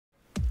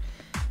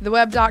The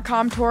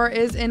Web.com Tour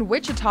is in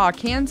Wichita,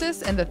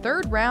 Kansas, and the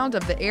third round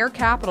of the Air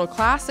Capital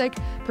Classic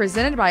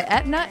presented by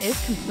Aetna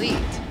is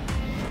complete.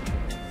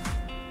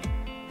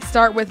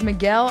 Start with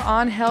Miguel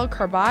Angel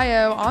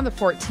Carballo on the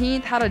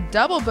 14th, had a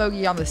double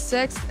bogey on the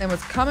 6th and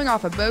was coming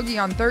off a bogey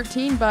on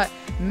 13, but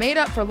made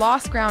up for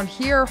lost ground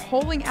here,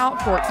 holding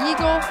out for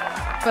eagle,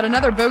 but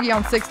another bogey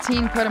on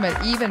 16 put him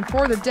at even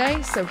for the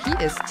day, so he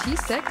is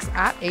T6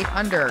 at 8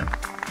 under.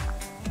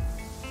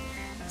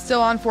 Still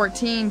on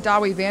 14,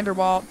 Dawie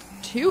Vanderwalt,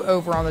 2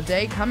 over on the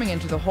day coming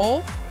into the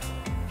hole.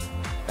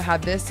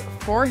 Had this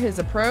for his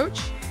approach.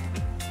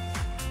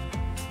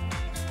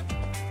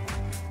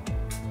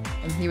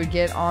 And he would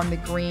get on the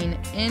green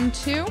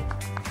into.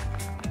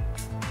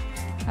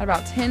 Had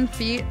about 10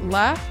 feet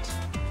left.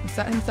 He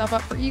set himself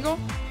up for eagle.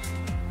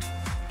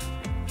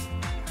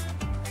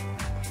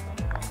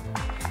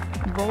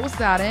 Rolls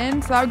that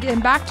in, so that would get him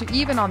back to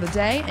even on the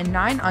day and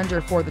 9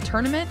 under for the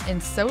tournament in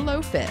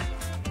solo 5th.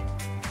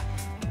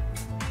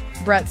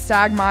 Brett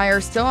Stagmeyer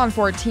still on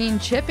 14,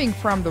 chipping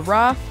from the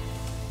rough.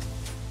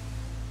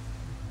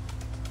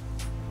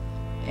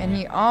 And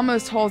he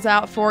almost holds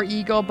out for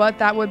eagle, but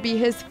that would be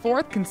his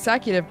 4th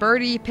consecutive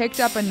birdie.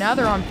 Picked up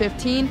another on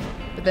 15,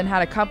 but then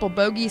had a couple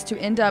bogeys to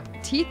end up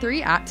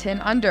T3 at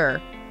 10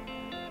 under.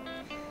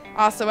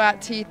 Also at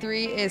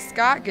T3 is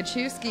Scott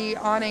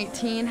Gachewski on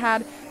 18.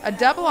 Had a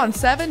double on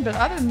 7, but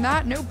other than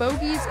that, no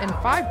bogeys and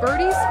 5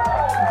 birdies,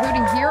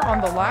 including here on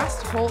the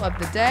last hole of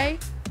the day.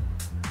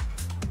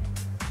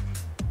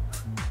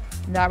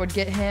 That would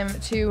get him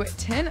to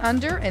 10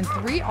 under and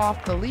 3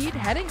 off the lead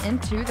heading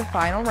into the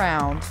final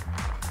round.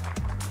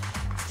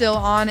 Still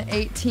on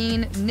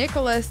 18,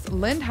 Nicholas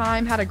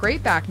Lindheim had a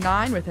great back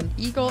 9 with an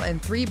eagle and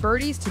 3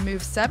 birdies to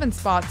move 7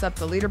 spots up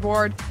the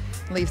leaderboard.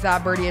 Leaves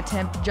that birdie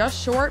attempt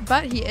just short,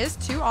 but he is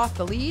 2 off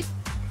the lead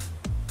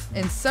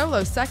in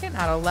solo 2nd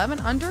at 11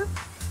 under.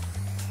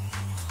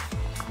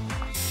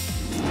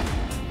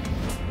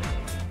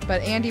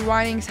 But Andy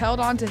Winings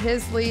held on to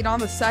his lead on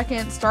the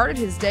 2nd, started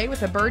his day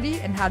with a birdie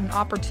and had an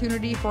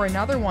opportunity for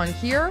another one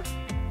here.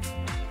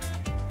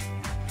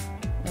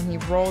 And he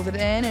rolled it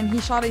in, and he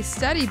shot a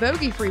steady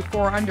bogey-free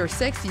 4 under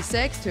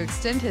 66 to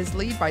extend his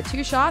lead by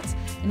 2 shots,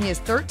 and he is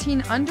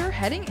 13 under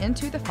heading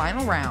into the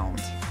final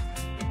round.